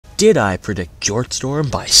Did I predict Jort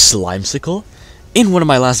Storm by Slimecicle? In one of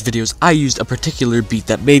my last videos, I used a particular beat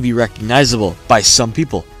that may be recognizable by some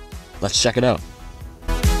people. Let's check it out.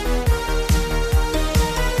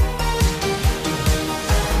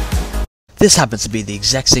 This happens to be the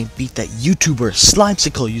exact same beat that YouTuber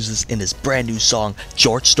Slimecicle uses in his brand new song,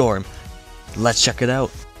 Jort Storm. Let's check it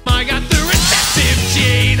out. I got the recessive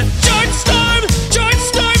gene. Jort Storm! Jort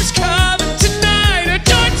Storm's coming tonight! A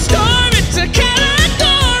Jort Storm, it's a category 5!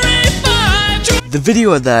 The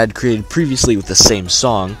video that I'd created previously with the same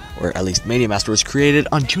song, or at least Maniamaster, was created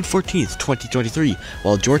on June 14th, 2023,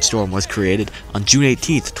 while Jort Storm was created on June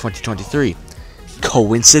 18th, 2023.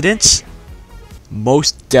 Coincidence?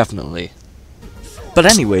 Most definitely. But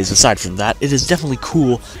anyways, aside from that, it is definitely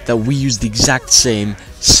cool that we use the exact same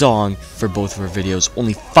song for both of our videos,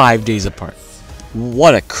 only 5 days apart.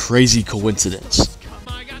 What a crazy coincidence.